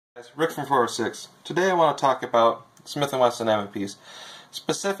Guys, Rick from 406. Today I want to talk about Smith & Wesson M&Ps,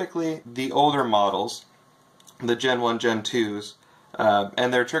 specifically the older models, the Gen 1, Gen 2s,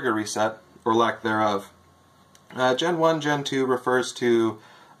 and their trigger reset, or lack thereof. Gen 1, Gen 2 refers to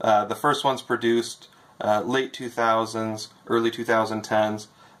the first ones produced late 2000s, early 2010s.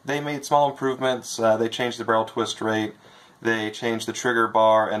 They made small improvements. They changed the barrel twist rate, they changed the trigger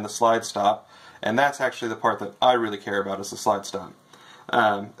bar and the slide stop, and that's actually the part that I really care about, is the slide stop.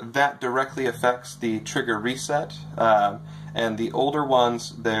 That directly affects the trigger reset, and the older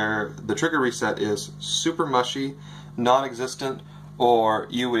ones, the trigger reset is super mushy, non-existent, or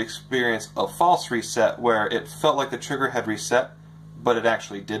you would experience a false reset where it felt like the trigger had reset, but it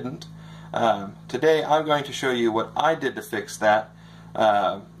actually didn't. Today I'm going to show you what I did to fix that,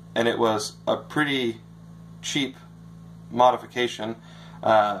 and it was a pretty cheap modification.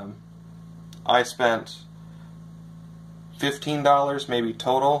 I spent $15 maybe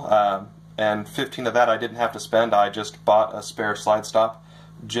total, and $15 of that I didn't have to spend. I just bought a spare slide stop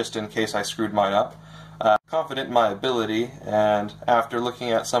just in case I screwed mine up. Confident in my ability, and after looking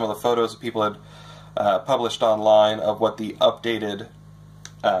at some of the photos that people had published online of what the updated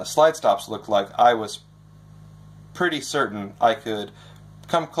slide stops looked like, I was pretty certain I could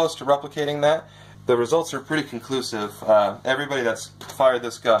come close to replicating that. The results are pretty conclusive. Everybody that's fired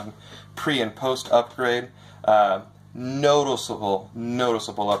this gun pre and post upgrade, noticeable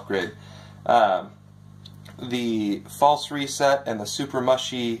upgrade. The false reset and the super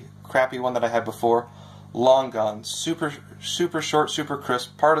mushy, crappy one that I had before, long gone. Super short, super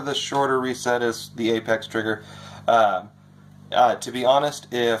crisp. Part of the shorter reset is the apex trigger. To be honest,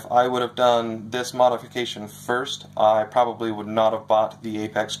 if I would have done this modification first, I probably would not have bought the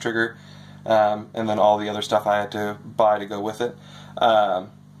apex trigger, and then all the other stuff I had to buy to go with it.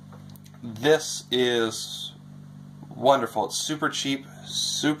 This is wonderful. It's super cheap,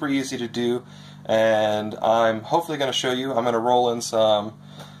 super easy to do, and I'm hopefully going to show you. I'm going to roll in some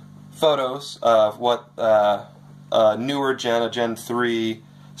photos of what a newer Gen, a Gen 3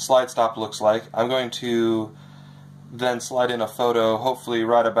 slide stop looks like. I'm going to then slide in a photo, hopefully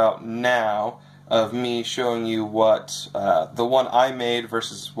right about now, of me showing you what the one I made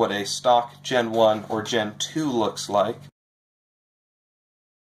versus what a stock Gen 1 or Gen 2 looks like.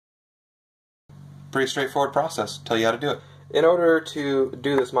 Pretty straightforward process. Tell you how to do it. In order to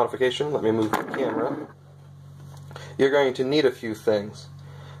do this modification, let me move the camera. You're going to need a few things.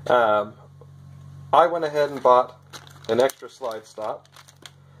 I went ahead and bought an extra slide stop.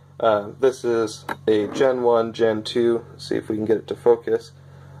 This is a Gen 1, Gen 2. Let's see if we can get it to focus.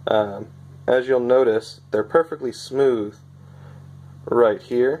 As you'll notice, they're perfectly smooth right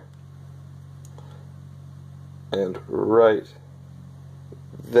here and right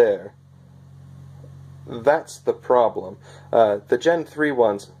there. That's the problem. The Gen 3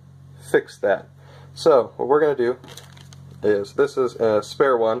 ones fix that. So what we're going to do is, this is a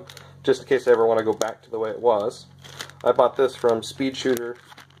spare one, just in case I ever want to go back to the way it was. I bought this from Speed Shooter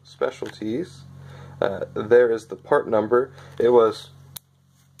Specialties. There is the part number. It was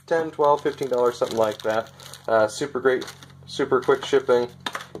 $10, $12, $15, something like that. Super great, super quick shipping.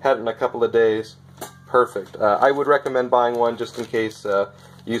 Had it in a couple of days. Perfect. I would recommend buying one just in case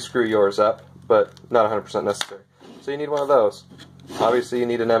you screw yours up, but not 100% necessary. So you need one of those. Obviously you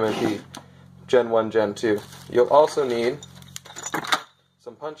need an M&P, Gen 1, Gen 2. You'll also need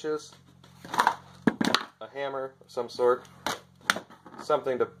some punches, a hammer of some sort,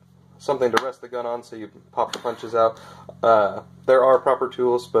 something to rest the gun on so you pop the punches out. There are proper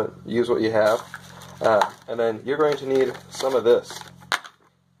tools, but use what you have. And then you're going to need some of this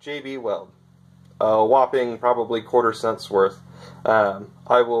JB Weld, a whopping probably quarter cents worth.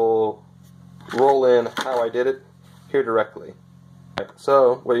 I will roll in how I did it here directly. Right,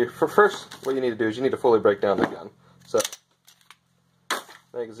 so first what you need to do is you need to fully break down the gun. So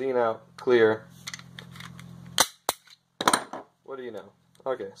magazine out, clear. What do you know?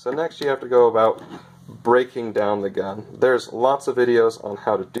 Okay, so next you have to go about breaking down the gun. There's lots of videos on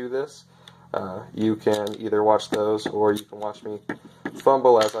how to do this. You can either watch those or you can watch me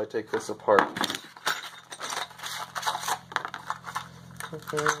fumble as I take this apart.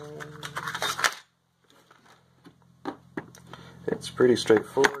 It's pretty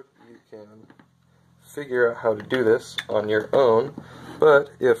straightforward. You can figure out how to do this on your own, but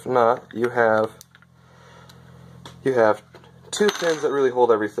if not, you have two pins that really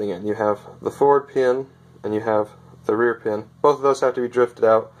hold everything in. You have the forward pin and you have the rear pin. Both of those have to be drifted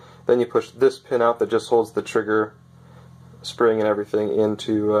out. Then you push this pin out that just holds the trigger spring and everything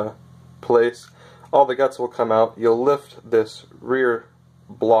into place. All the guts will come out. You'll lift this rear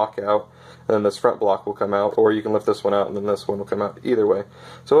block out, and then this front block will come out, or you can lift this one out and then this one will come out. Either way.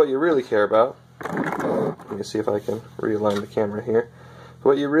 So what you really care about, let me see if I can realign the camera here. So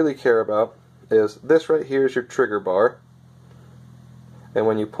what you really care about is this right here is your trigger bar, and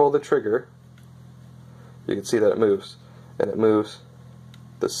when you pull the trigger, you can see that it moves, and it moves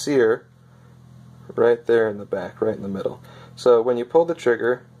the sear right there in the back, right in the middle. So when you pull the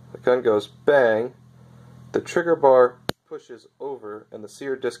trigger, the gun goes bang, the trigger bar pushes over and the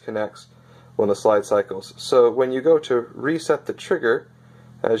sear disconnects when the slide cycles. So when you go to reset the trigger,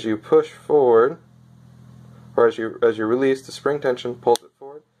 as you push forward, or as you release, the spring tension pulls it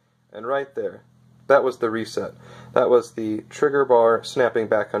forward, and right there, that was the reset. That was the trigger bar snapping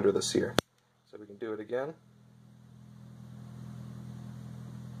back under the sear. So we can do it again.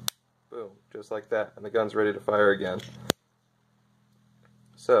 Boom, just like that, and the gun's ready to fire again.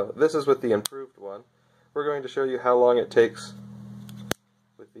 So this is with the improved one. We're going to show you how long it takes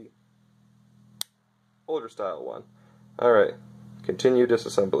with the older style one. Alright, continue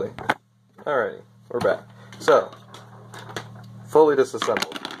disassembly. Alrighty, we're back. So, fully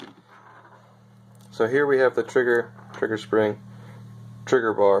disassembled. So here we have the trigger spring,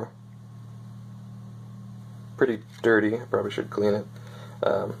 trigger bar. Pretty dirty, I probably should clean it.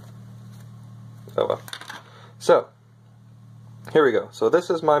 Oh well. So, here we go. So this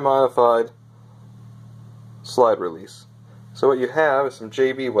is my modified slide release. So what you have is some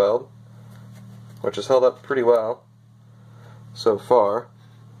JB weld, which has held up pretty well so far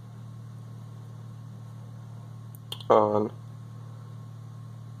on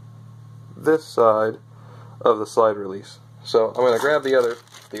this side of the slide release. So I'm going to grab the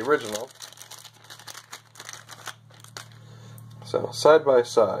original. So side by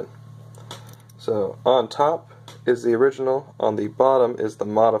side. So on top is the original, on the bottom is the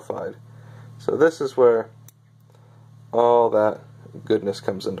modified. So this is where all that goodness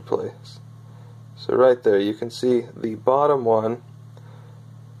comes into place. So right there you can see the bottom one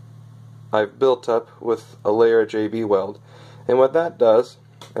I've built up with a layer of JB weld, and what that does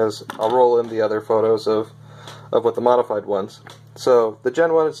is I'll roll in the other photos of what the modified ones. So the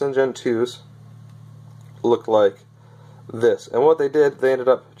Gen 1s and Gen 2s look like this, and what they did, they ended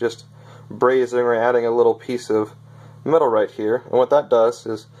up just brazing or adding a little piece of metal right here, and what that does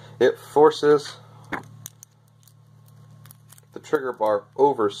is it forces the trigger bar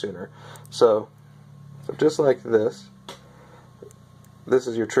over sooner. So just like this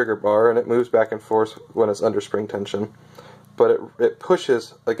is your trigger bar, and it moves back and forth when it's under spring tension, but it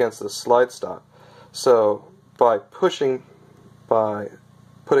pushes against the slide stop. So by putting a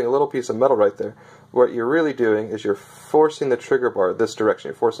little piece of metal right there, what you're really doing is you're forcing the trigger bar this direction.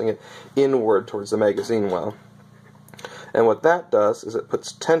 You're forcing it inward towards the magazine well. And what that does is it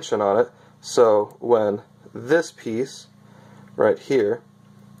puts tension on it, so when this piece right here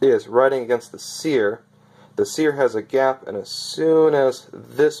is riding against the sear has a gap, and as soon as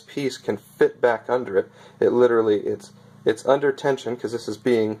this piece can fit back under it, it's under tension because this is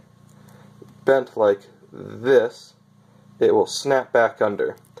being bent like this, it will snap back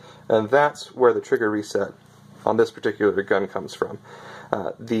under. And that's where the trigger reset on this particular gun comes from.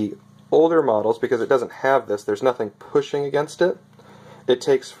 The older models, because it doesn't have this, there's nothing pushing against it. It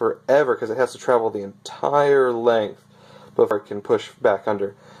takes forever because it has to travel the entire length before it can push back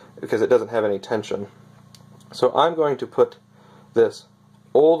under, because it doesn't have any tension. So I'm going to put this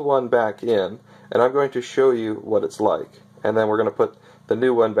old one back in, and I'm going to show you what it's like. And then we're going to put the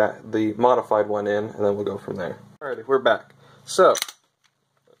new one back, the modified one in, and then we'll go from there. Alrighty, we're back. So,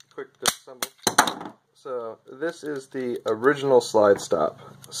 quick disassemble. So, this is the original slide stop.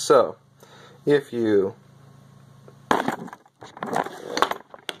 So, if you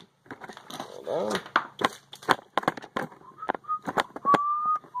hold on.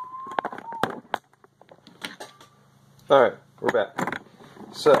 Alright, we're back.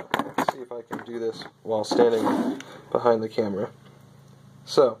 So, let's see if I can do this while standing behind the camera.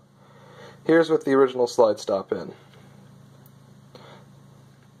 So, here's with the original slide stop in.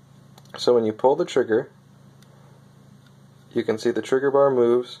 So when you pull the trigger, you can see the trigger bar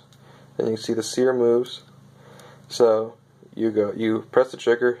moves, and you can see the sear moves. So you press the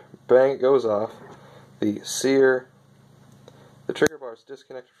trigger, bang, it goes off. The trigger bar is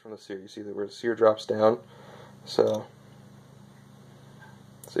disconnected from the sear. You see that where the sear drops down. So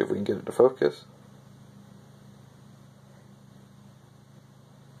let's see if we can get it to focus.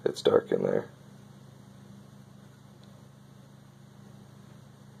 It's dark in there.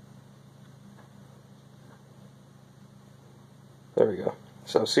 There we go.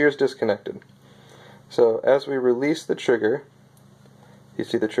 So sear's disconnected. So as we release the trigger, you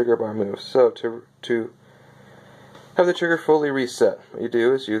see the trigger bar moves. So to have the trigger fully reset, what you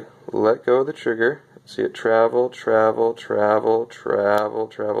do is you let go of the trigger, see it travel, travel, travel, travel,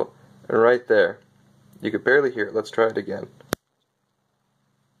 travel, and right there. You could barely hear it. Let's try it again.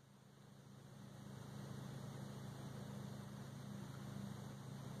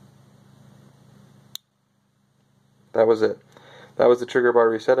 That was it. That was the trigger bar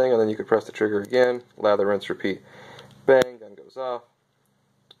resetting, and then you could press the trigger again, lather, rinse, repeat. Bang, gun goes off.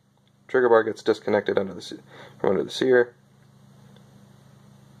 Trigger bar gets disconnected from under the sear.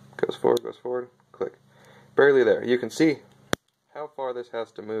 Goes forward, click. Barely there. You can see how far this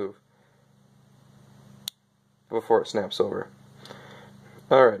has to move before it snaps over.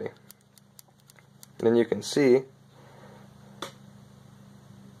 Alrighty. And then you can see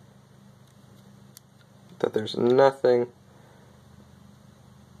that there's nothing.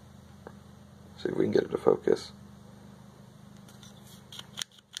 See if we can get it to focus.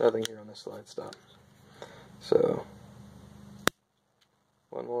 Nothing here on this slide stop. So,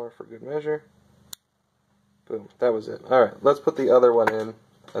 one more for good measure. Boom, that was it. Alright, let's put the other one in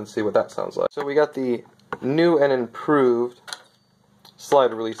and see what that sounds like. So we got the new and improved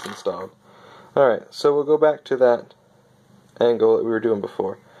slide release installed. Alright, so we'll go back to that angle that we were doing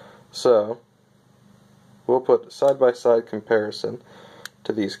before. So, we'll put side-by-side comparison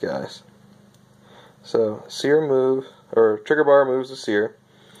to these guys. So, sear move, or trigger bar moves the sear,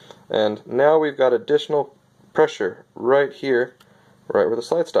 and now we've got additional pressure right here, right where the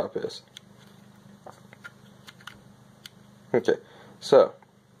slide stop is. Okay, so,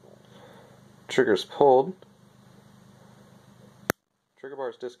 trigger's pulled, trigger bar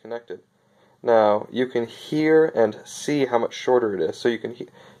is disconnected. Now, you can hear and see how much shorter it is. So you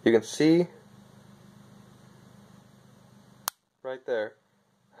can see right there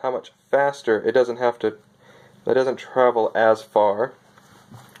how much faster it doesn't travel as far,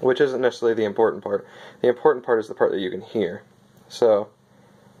 which isn't necessarily the important part. The important part is the part that you can hear. So,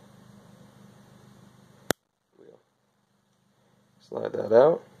 we'll slide that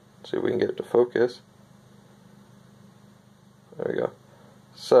out, see if we can get it to focus. There we go.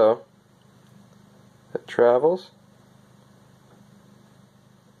 So, it travels.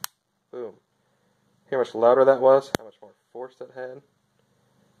 Boom. Hear how much louder that was? How much more force that had?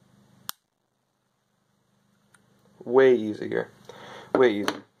 Way easier. Way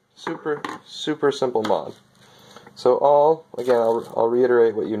easier. Super, super simple mod. So again, I'll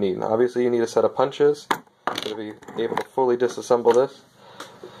reiterate what you need. Obviously you need a set of punches to be able to fully disassemble this.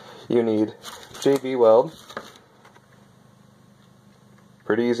 You need JB weld.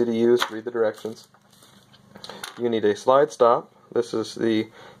 Pretty easy to use, read the directions. You need a slide stop. This is the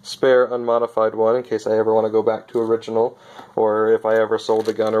spare unmodified one in case I ever want to go back to original, or if I ever sold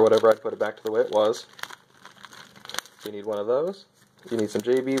the gun or whatever, I'd put it back to the way it was. You need one of those. You need some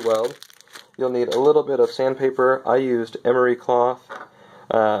JB weld. You'll need a little bit of sandpaper. I used emery cloth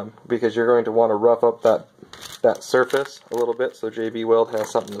because you're going to want to rough up that surface a little bit so JB weld has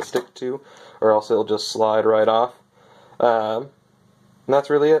something to stick to, or else it'll just slide right off. And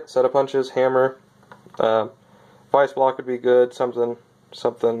that's really it. Set of punches, hammer. Vice block would be good, something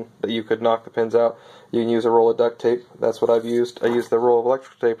that you could knock the pins out. You can use a roll of duct tape. That's what I've used. I use the roll of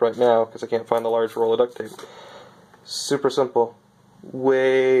electrical tape right now because I can't find a large roll of duct tape. Super simple.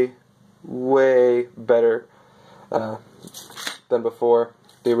 Way, way better than before.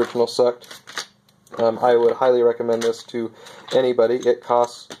 The original sucked. I would highly recommend this to anybody. It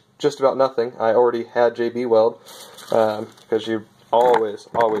costs just about nothing. I already had JB weld because you always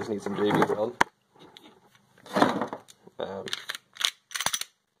need some JB weld.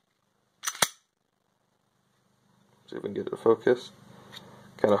 See if we can get it to focus.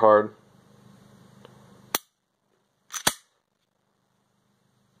 Kind of hard.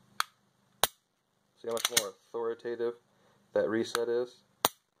 See how much more authoritative that reset is?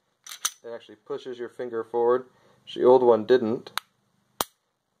 It actually pushes your finger forward. The old one didn't.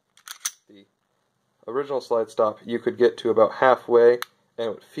 The original slide stop you could get to about halfway and it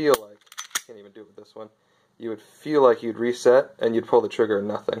would feel like, I can't even do it with this one, you would feel like you'd reset and you'd pull the trigger and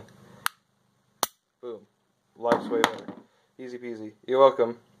nothing. Boom. Life's way better. Easy peasy. You're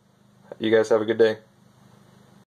welcome. You guys have a good day.